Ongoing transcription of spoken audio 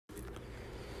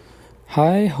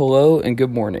Hi, hello, and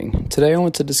good morning. Today I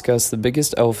want to discuss the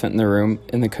biggest elephant in the room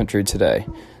in the country today.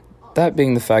 That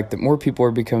being the fact that more people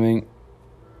are becoming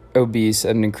obese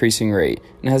at an increasing rate,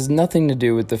 and has nothing to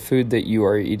do with the food that you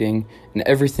are eating and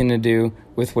everything to do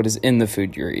with what is in the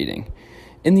food you're eating.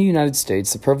 In the United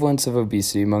States, the prevalence of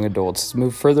obesity among adults has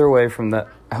moved further away from the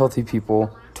Healthy People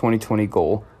 2020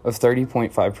 goal of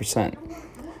 30.5%.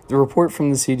 The report from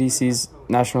the CDC's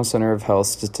National Center of Health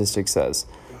Statistics says,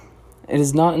 "It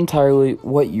is not entirely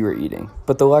what you are eating,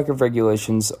 but the lack of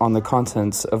regulations on the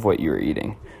contents of what you are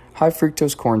eating. High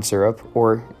fructose corn syrup,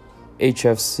 or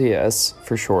HFCS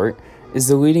for short, is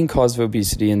the leading cause of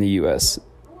obesity in the U.S.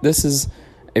 This is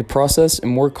a processed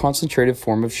and more concentrated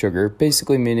form of sugar,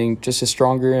 basically meaning just a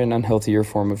stronger and unhealthier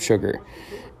form of sugar.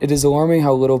 It is alarming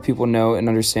how little people know and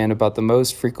understand about the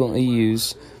most frequently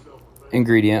used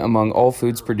ingredient among all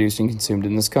foods produced and consumed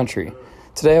in this country.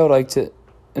 Today I would like to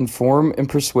inform and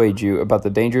persuade you about the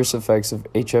dangerous effects of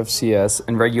HFCS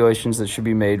and regulations that should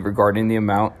be made regarding the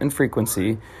amount and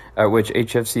frequency at which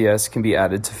HFCS can be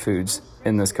added to foods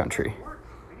in this country."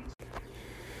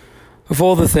 Of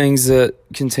all the things that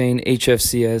contain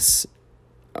HFCS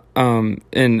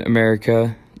in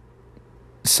America,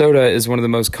 soda is one of the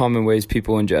most common ways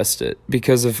people ingest it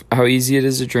because of how easy it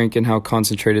is to drink and how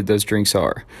concentrated those drinks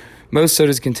are. Most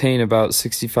sodas contain about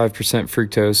 65%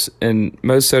 fructose, and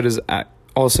most sodas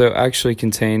also actually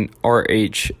contain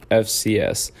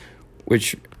RHFCS,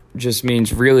 which just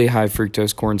means really high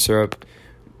fructose corn syrup,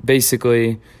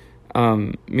 basically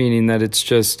meaning that it's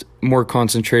just more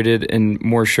concentrated and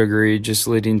more sugary, just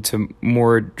leading to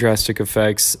more drastic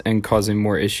effects and causing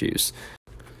more issues.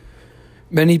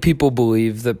 Many people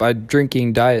believe that by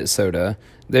drinking diet soda,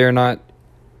 they are not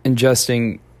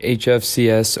ingesting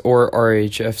HFCS or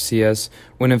RHFCS,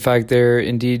 when in fact they're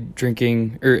indeed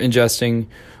drinking or ingesting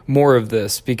more of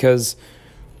this, because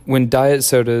when diet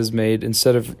soda is made,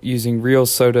 instead of using real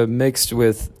soda mixed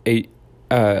with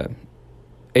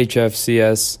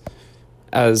HFCS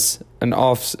as an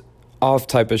off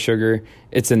type of sugar,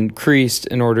 it's increased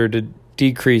in order to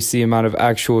decrease the amount of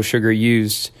actual sugar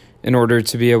used in order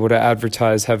to be able to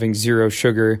advertise having zero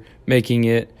sugar, making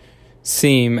it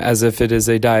seem as if it is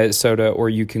a diet soda or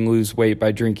you can lose weight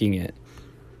by drinking it.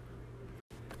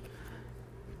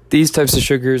 These types of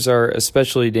sugars are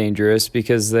especially dangerous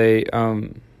because they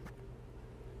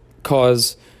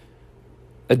cause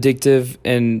addictive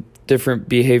and different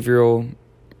behavioral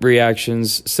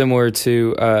reactions similar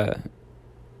to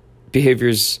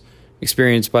behaviors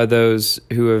experienced by those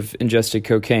who have ingested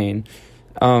cocaine.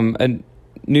 A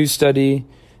new study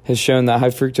has shown that high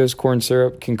fructose corn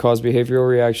syrup can cause behavioral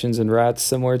reactions in rats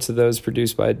similar to those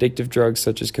produced by addictive drugs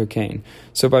such as cocaine.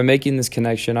 So by making this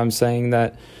connection, I'm saying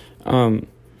that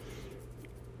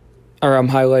I'm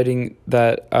highlighting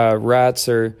that rats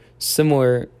are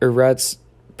similar, or rats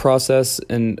process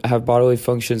and have bodily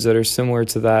functions that are similar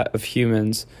to that of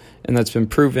humans, and that's been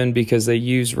proven because they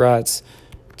use rats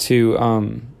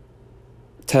to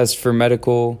test for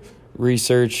medical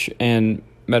research and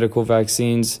medical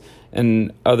vaccines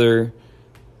and other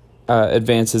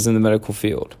advances in the medical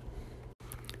field.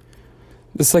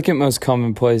 The second most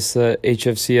common place that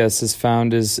HFCS is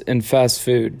found is in fast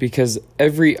food, because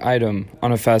every item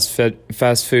on a fast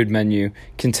food menu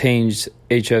contains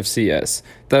HFCS.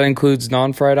 That includes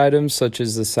non-fried items such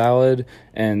as the salad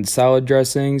and salad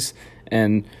dressings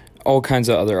and all kinds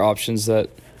of other options that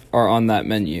are on that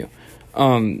menu.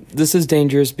 This is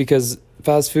dangerous because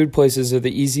fast food places are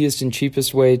the easiest and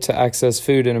cheapest way to access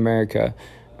food in America.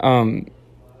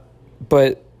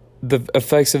 But the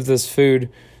effects of this food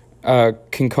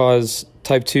can cause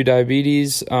type 2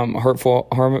 diabetes, harmful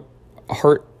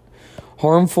heart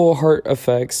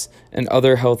effects, and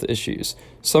other health issues.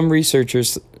 Some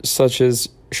researchers, such as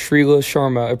Shrila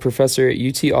Sharma, a professor at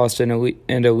UT Austin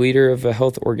and a leader of a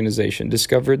health organization,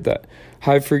 discovered that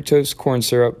high fructose corn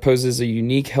syrup poses a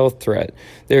unique health threat.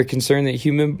 They are concerned that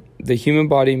the human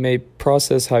body may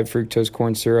process high fructose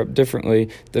corn syrup differently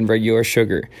than regular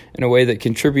sugar, in a way that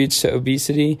contributes to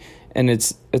obesity and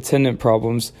its attendant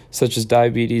problems such as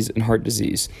diabetes and heart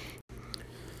disease.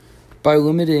 By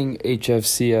limiting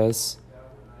HFCS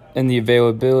and the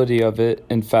availability of it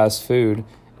in fast food,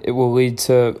 it will lead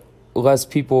to less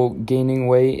people gaining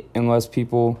weight and less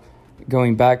people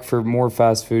going back for more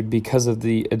fast food because of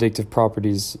the addictive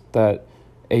properties that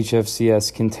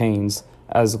HFCS contains,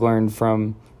 as learned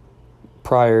from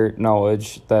prior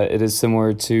knowledge that it is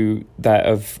similar to that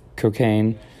of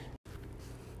cocaine.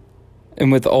 And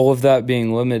with all of that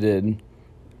being limited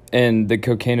and the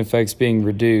cocaine effects being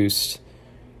reduced,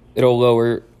 it'll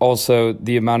lower also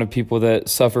the amount of people that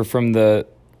suffer from the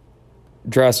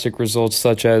drastic results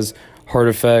such as heart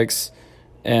effects,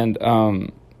 and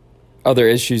other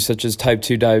issues such as type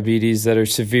 2 diabetes that are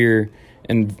severe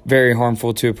and very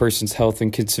harmful to a person's health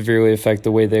and can severely affect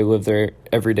the way they live their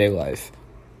everyday life.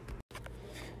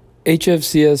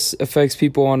 HFCS affects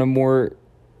people on a more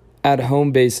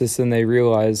at-home basis than they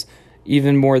realize,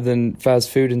 even more than fast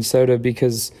food and soda,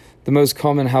 because the most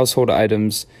common household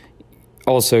items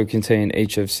also contain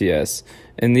HFCS.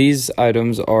 And these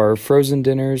items are frozen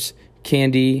dinners,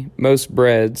 candy, most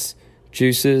breads,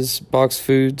 juices, boxed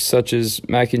foods such as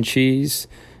mac and cheese,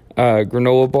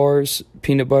 granola bars,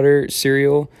 peanut butter,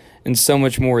 cereal, and so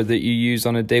much more that you use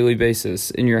on a daily basis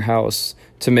in your house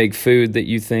to make food that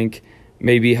you think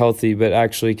may be healthy but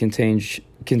actually contains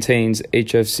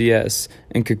HFCS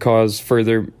and could cause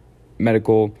further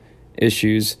medical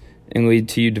issues and lead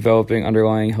to you developing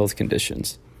underlying health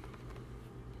conditions.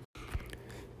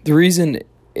 The reason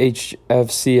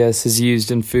HFCS is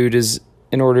used in food is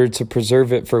in order to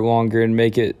preserve it for longer and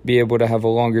make it be able to have a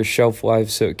longer shelf life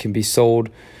so it can be sold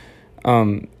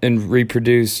and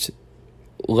reproduced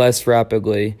less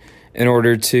rapidly in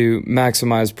order to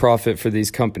maximize profit for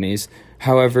these companies.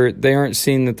 However, they aren't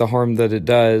seeing that the harm that it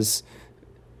does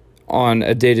on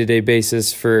a day-to-day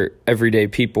basis for everyday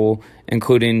people,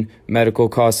 including medical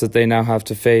costs that they now have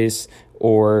to face,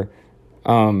 or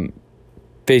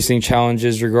facing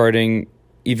challenges regarding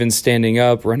even standing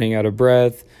up, running out of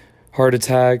breath, heart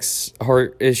attacks,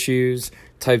 heart issues,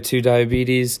 type 2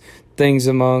 diabetes, things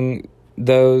among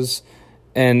those.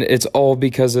 And it's all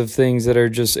because of things that are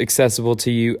just accessible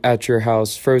to you at your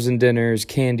house: frozen dinners,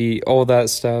 candy, all that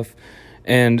stuff.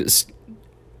 And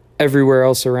everywhere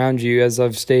else around you, as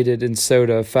I've stated, in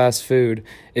soda, fast food.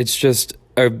 It's just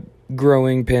a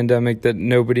growing pandemic that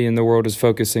nobody in the world is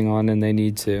focusing on, and they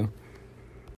need to.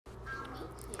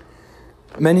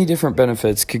 Many different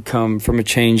benefits could come from a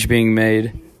change being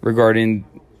made regarding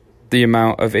the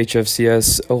amount of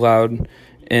HFCS allowed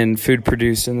in food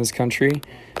produced in this country,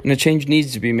 and a change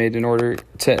needs to be made in order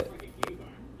to,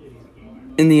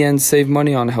 in the end, save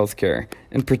money on healthcare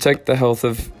and protect the health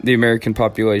of the American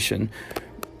population.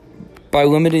 By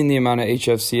limiting the amount of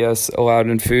HFCS allowed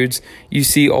in foods, you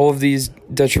see all of these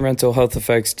detrimental health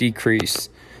effects decrease,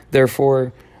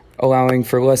 therefore allowing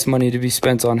for less money to be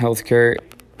spent on healthcare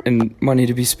and money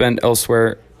to be spent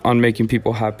elsewhere on making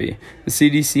people happy. The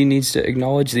CDC needs to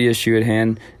acknowledge the issue at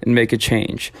hand and make a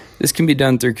change. This can be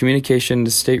done through communication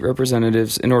to state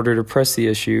representatives in order to press the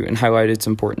issue and highlight its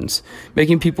importance.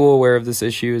 Making people aware of this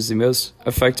issue is the most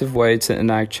effective way to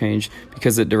enact change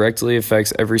because it directly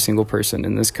affects every single person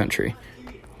in this country.